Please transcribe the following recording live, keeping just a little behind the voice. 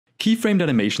Keyframed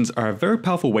animations are a very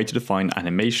powerful way to define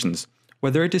animations,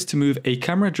 whether it is to move a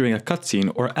camera during a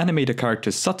cutscene or animate a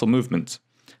character's subtle movements.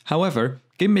 However,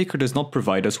 GameMaker does not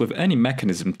provide us with any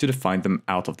mechanism to define them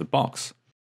out of the box.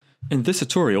 In this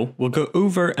tutorial, we'll go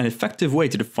over an effective way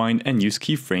to define and use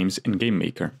keyframes in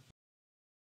GameMaker.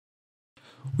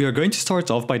 We are going to start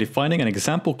off by defining an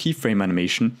example keyframe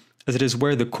animation, as it is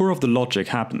where the core of the logic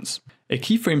happens. A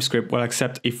keyframe script will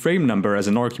accept a frame number as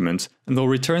an argument and will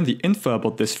return the info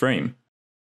about this frame.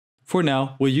 For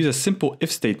now, we'll use a simple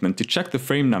if statement to check the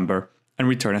frame number and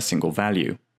return a single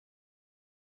value.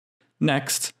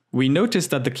 Next, we notice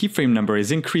that the keyframe number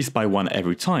is increased by 1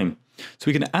 every time, so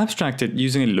we can abstract it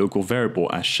using a local variable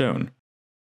as shown.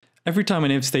 Every time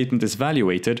an if statement is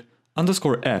evaluated,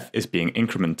 _f is being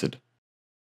incremented.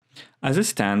 As it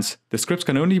stands, the script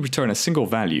can only return a single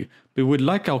value, but we would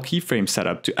like our keyframe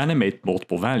setup to animate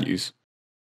multiple values.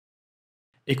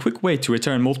 A quick way to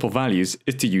return multiple values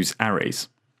is to use arrays.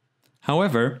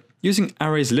 However, using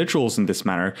arrays literals in this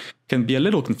manner can be a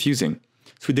little confusing,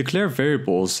 so we declare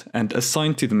variables and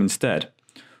assign to them instead.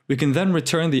 We can then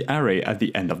return the array at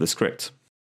the end of the script.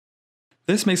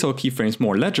 This makes our keyframes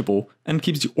more legible and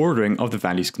keeps the ordering of the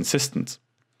values consistent.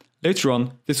 Later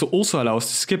on, this will also allow us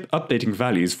to skip updating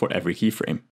values for every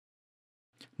keyframe.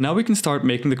 Now we can start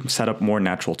making the setup more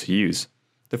natural to use.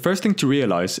 The first thing to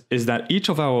realize is that each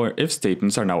of our if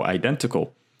statements are now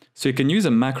identical, so you can use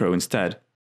a macro instead.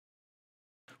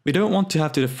 We don't want to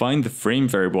have to define the frame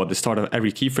variable at the start of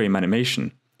every keyframe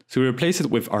animation, so we replace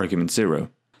it with argument 0.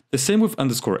 The same with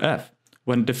 _f.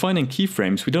 When defining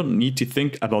keyframes, we don't need to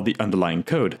think about the underlying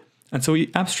code, and so we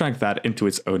abstract that into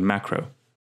its own macro.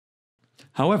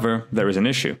 However, there is an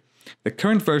issue. The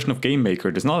current version of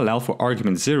GameMaker does not allow for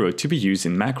argument 0 to be used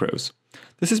in macros.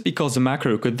 This is because the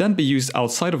macro could then be used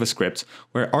outside of a script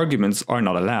where arguments are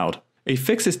not allowed. A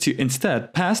fix is to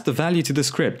instead pass the value to the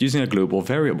script using a global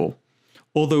variable.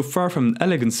 Although far from an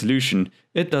elegant solution,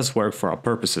 it does work for our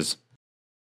purposes.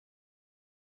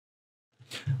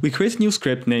 We create a new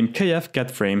script named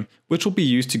KFGetFrame, which will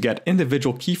be used to get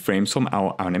individual keyframes from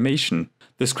our animation.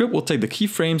 The script will take the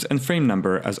keyframes and frame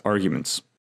number as arguments.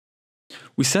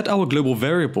 We set our global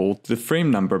variable to the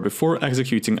frame number before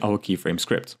executing our keyframe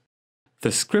script.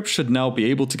 The script should now be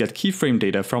able to get keyframe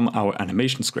data from our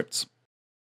animation scripts.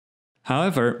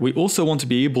 However, we also want to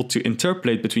be able to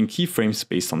interpolate between keyframes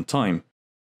based on time.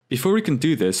 Before we can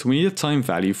do this, we need a time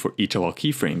value for each of our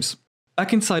keyframes.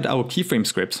 Back inside our keyframe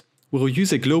script, we will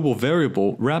use a global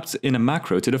variable wrapped in a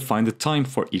macro to define the time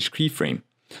for each keyframe.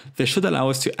 This should allow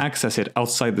us to access it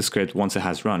outside the script once it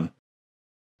has run.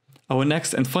 Our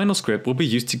next and final script will be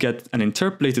used to get an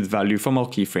interpolated value from our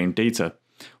keyframe data.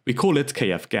 We call it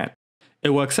KFGet. It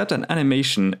will accept an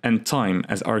animation and time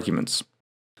as arguments.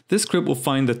 This script will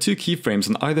find the two keyframes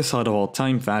on either side of our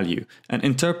time value and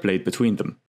interpolate between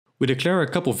them. We declare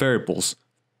a couple variables.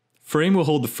 Frame will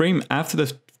hold the frame after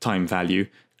the time value,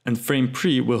 and frame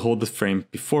pre will hold the frame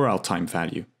before our time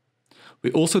value.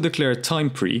 We also declare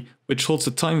time pre, which holds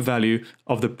the time value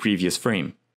of the previous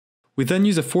frame. We then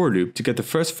use a for loop to get the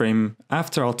first frame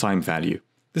after our time value.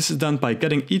 This is done by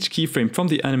getting each keyframe from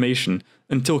the animation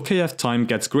until kf time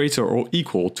gets greater or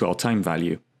equal to our time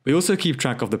value. We also keep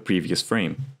track of the previous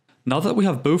frame. Now that we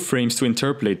have both frames to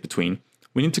interpolate between,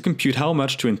 we need to compute how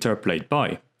much to interpolate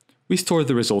by. We store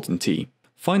the result in t.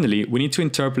 Finally, we need to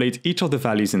interpolate each of the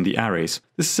values in the arrays.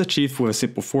 This is achieved with a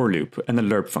simple for loop and a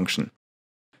lerp function.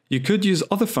 You could use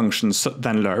other functions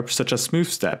than lerp, such as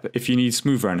smoothStep, if you need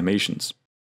smoother animations.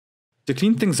 To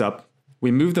clean things up, we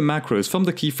move the macros from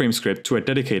the keyframe script to a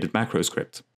dedicated macro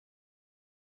script.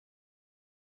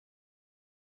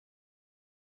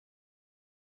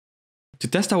 To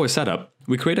test our setup,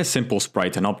 we create a simple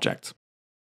sprite and object.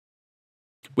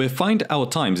 We'll find our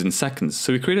times in seconds,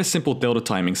 so we create a simple delta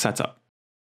timing setup.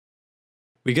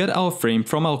 We get our frame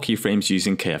from our keyframes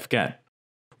using KFGet.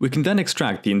 We can then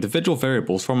extract the individual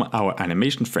variables from our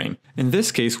animation frame. In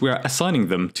this case, we are assigning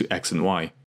them to x and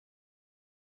y.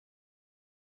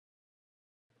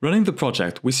 Running the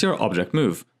project, we see our object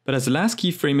move, but as the last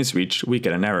keyframe is reached, we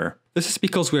get an error. This is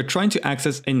because we are trying to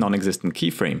access a non-existent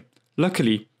keyframe.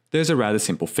 Luckily, there's a rather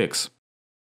simple fix.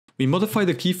 We modify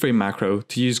the keyframe macro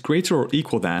to use greater or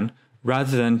equal than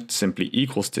rather than simply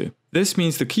equals to. This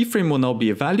means the keyframe will now be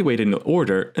evaluated in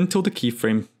order until the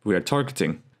keyframe we are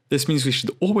targeting. This means we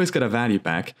should always get a value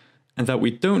back and that we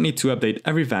don't need to update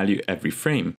every value every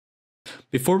frame.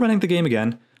 Before running the game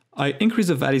again, I increase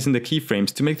the values in the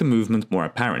keyframes to make the movement more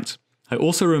apparent. I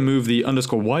also remove the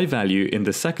 _y value in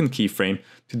the second keyframe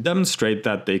to demonstrate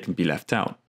that they can be left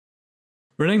out.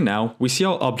 Running now, we see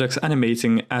our objects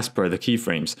animating as per the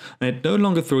keyframes, and it no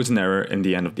longer throws an error in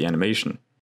the end of the animation.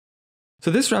 So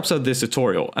this wraps up this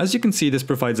tutorial. As you can see, this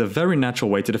provides a very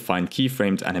natural way to define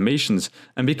keyframed animations,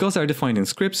 and because they are defined in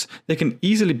scripts, they can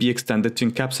easily be extended to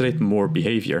encapsulate more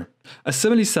behavior. A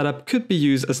simile setup could be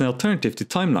used as an alternative to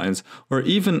timelines, or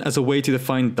even as a way to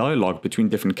define dialogue between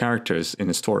different characters in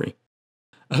a story.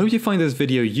 I hope you find this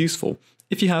video useful.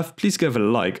 If you have, please give it a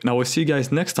like, and I will see you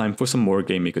guys next time for some more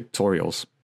Game Maker tutorials.